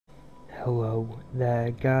Hello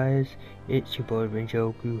there guys, it's your boy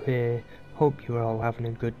Rinjoku here. Hope you're all having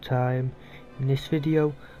a good time. In this video,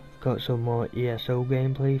 I've got some more ESO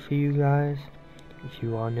gameplay for you guys. If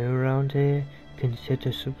you are new around here,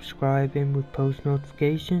 consider subscribing with post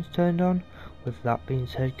notifications turned on. With that being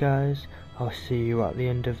said guys, I'll see you at the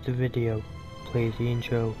end of the video. Play the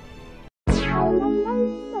intro.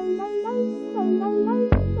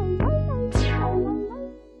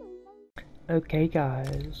 Okay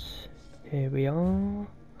guys, here we are,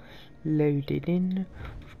 loaded in.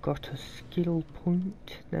 We've got a skill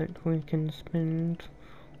point that we can spend.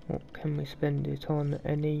 What can we spend it on?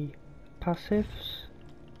 Any passives?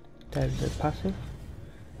 There's a passive.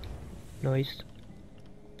 Nice.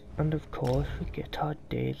 And of course we get our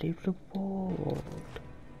daily reward.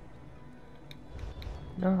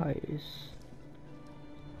 Nice.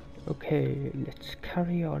 Okay, let's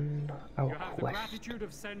carry on our quest.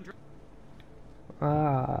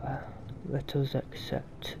 Let us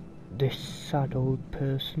accept this sad old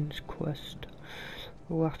person's quest.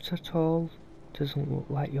 Laughed at all? Doesn't look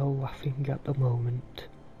like you're laughing at the moment.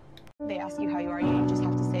 They ask you how you are, you just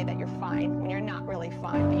have to say that you're fine when you're not really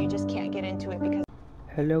fine, but you just can't get into it because...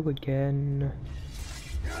 Hello again.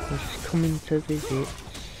 I'm just coming to visit.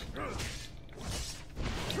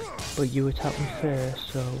 But you attacked me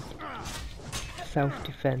first, so...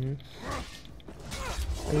 self-defense.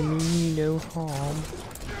 I mean you no harm.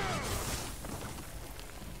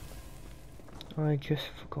 I just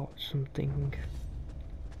forgot something.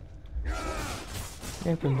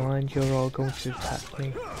 Never mind, you're all going to attack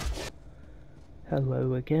me.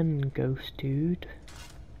 Hello again, ghost dude.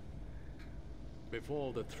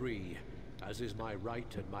 Before the three, as is my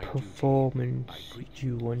right and my performance duty, I greet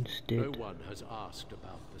you once did. No one has asked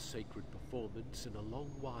about the sacred performance in a long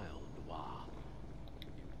while, Noir.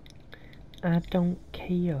 I don't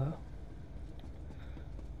care.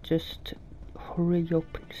 Just hurry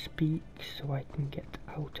up and speak so I can get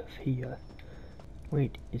out of here.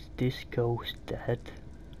 Wait, is this ghost dead?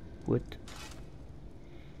 What?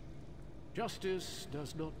 Justice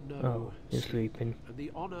does not know. Oh, he's sleeping. And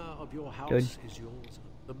the honor of your house Good. is yours.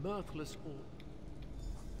 The mirthless all.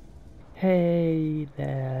 Hey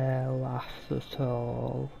there, laughs at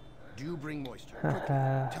all. Do you bring moisture?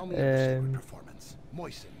 Haha. Tell me of the performance.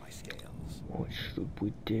 Moisten my scales. What should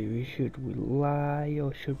we do? Should we lie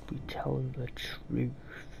or should we tell him the truth?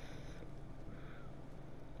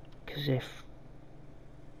 Because if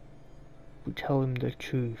we tell him the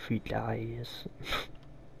truth, he dies.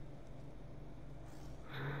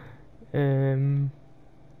 You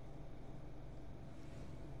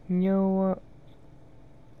know what?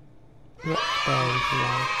 Let's spare his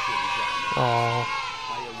life. Aww.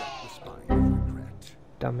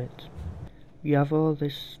 Damn it. We have all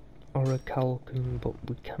this orichalcum, but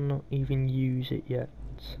we cannot even use it yet.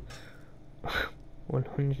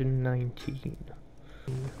 119.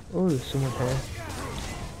 Oh, there's someone here.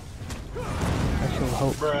 I shall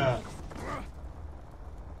hope. Bruh.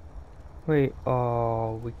 Wait,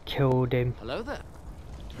 oh, we killed him. Hello there.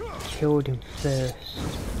 Killed him first.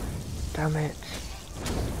 Damn it.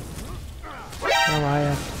 Now I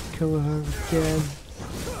have to kill her again.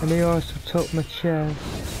 And he also took my chest.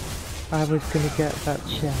 I was gonna get that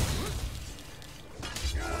chest.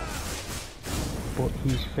 But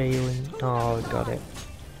he's failing. Oh, I got it.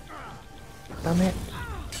 Damn it.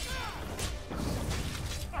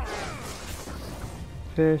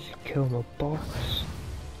 First you kill my boss.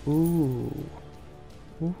 Ooh.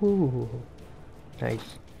 Ooh.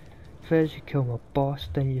 Nice. First you kill my boss,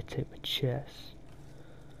 then you take my chest.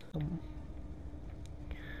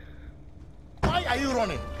 Why are you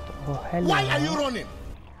running? Oh, hello. Why are you running?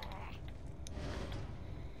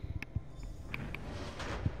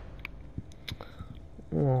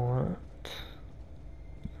 What?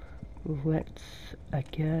 Let's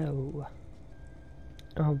go.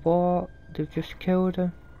 Oh, what? They've just killed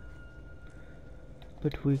her?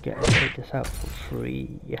 But we get to take this out for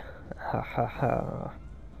free. Ha ha ha.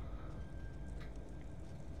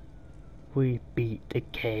 We beat the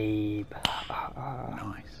game.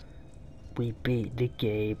 Nice. We beat the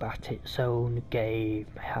game at its own game.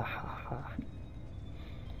 Ha ha ha.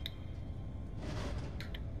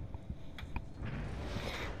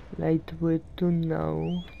 Right, we're done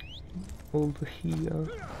now. Over here.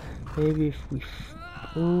 Maybe if we...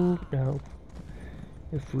 oh no.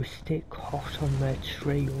 If we stick hot on their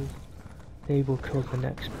trail, they will kill the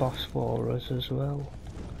next boss for us as well.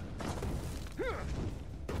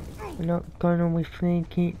 We're not gonna with them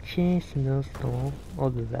keep chasing us though. Oh,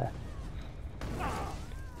 they're there.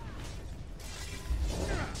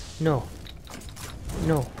 No.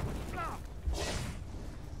 No.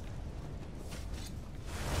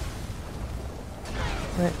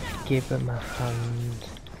 Let's give him a hand.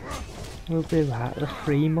 We'll be like the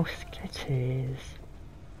Three Musketeers.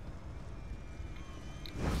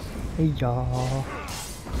 Yeah.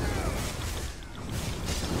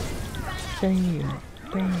 Bam,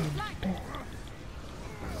 bam, bam.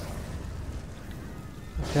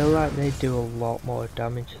 I feel like they do a lot more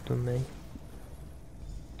damage than me.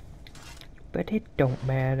 But it don't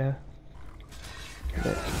matter.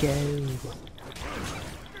 Let's go.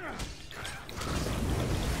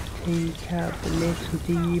 Take out the little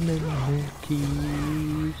demon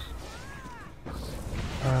monkeys.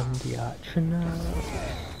 And the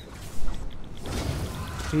Archonauts.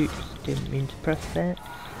 Oops, didn't mean to press that.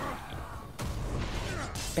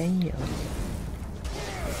 Bam.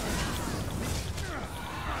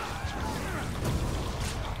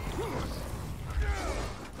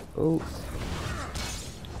 Oh,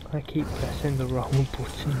 I keep pressing the wrong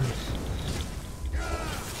buttons.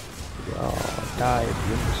 Oh, die,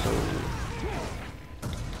 brimstone.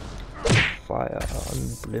 Fire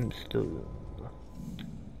and brimstone.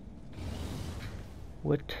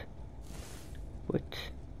 What? What?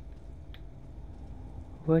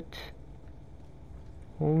 What?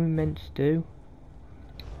 What are we meant to do?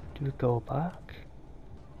 Do we go back?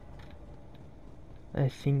 I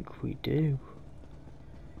think we do.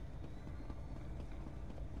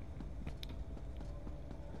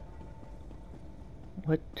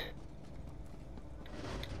 What?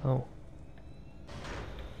 Oh.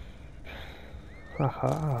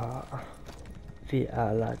 Haha. We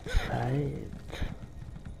are outside.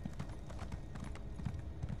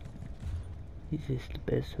 Is this the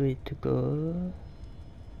best way to go?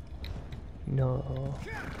 No.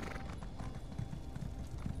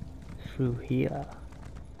 Through here.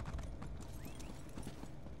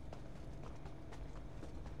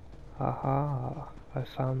 Haha. I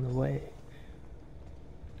found the way.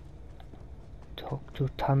 Talk to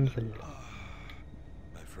Tanvil.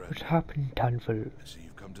 My friend, What happened, Tanvil? I see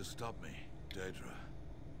you've come to stop me. Daedra.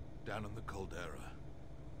 Down in the caldera.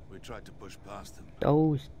 We tried to push past them.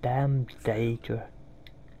 Those damn Daedra.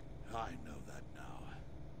 I know that now.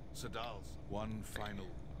 Sadal's one final...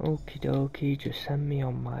 Okie dokie, just send me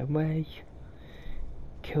on my way.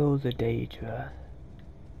 Kill the Daedra.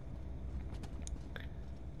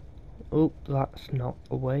 Oh, that's not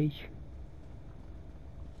the way.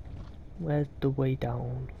 Where's the way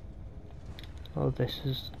down? Oh, this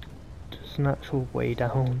is just an actual way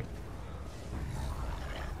down.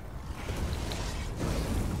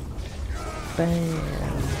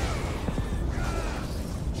 Bam!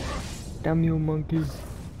 Damn you, monkey!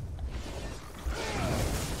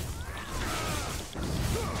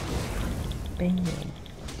 Bam!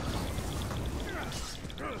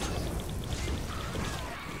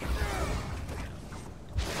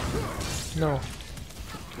 No.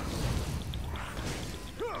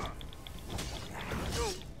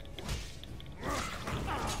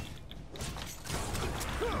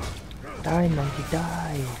 Die, monkey,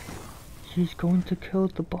 die! She's going to kill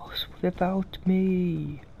the boss without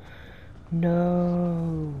me!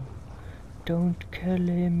 No! Don't kill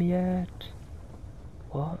him yet!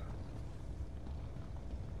 What?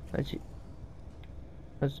 Has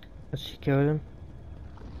she killed him?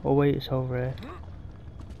 Oh wait, it's over here.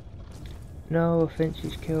 No, I think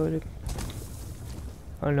she's killed him.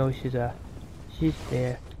 Oh no, she's there. She's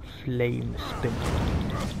there. Flame spin.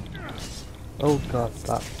 Oh god,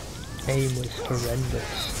 that aim was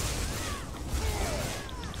horrendous.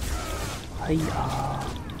 Hiya!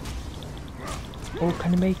 Oh,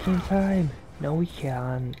 can I make it in time? No, we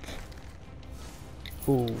can't.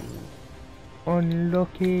 Oh,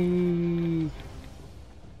 unlucky.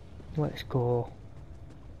 Let's go.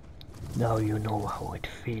 Now you know how it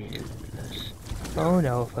feels. Oh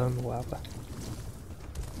no, I found the lava.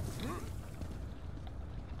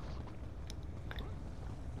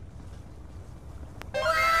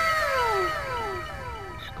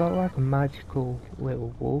 It's got like a magical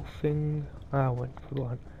little wolf thing. I want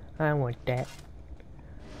one. I want that.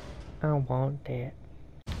 I want that.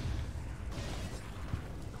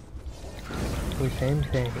 The same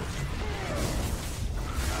thing.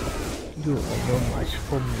 You are no match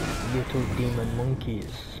for me, little demon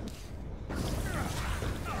monkeys.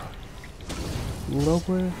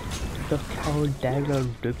 Lower the caldera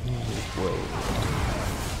removal.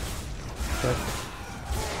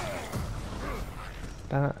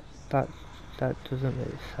 But that doesn't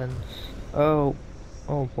make sense. Oh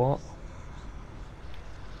what?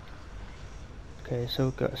 Okay, so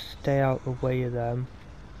we've got to stay out the way of them.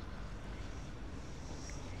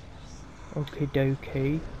 Okie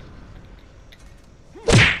dokie.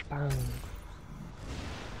 Bang.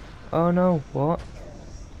 Oh no, what?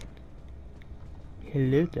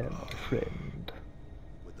 Hello there, my friend.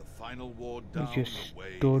 With the final ward You down, just the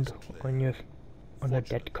way stood is clear. on a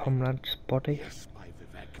dead Fortunately, comrade's body. Yes, my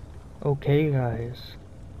Vivek. Okay guys,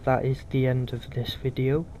 that is the end of this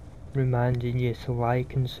video. Reminding you to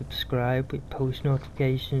like and subscribe with post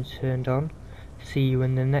notifications turned on. See you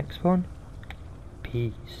in the next one.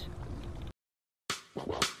 Peace.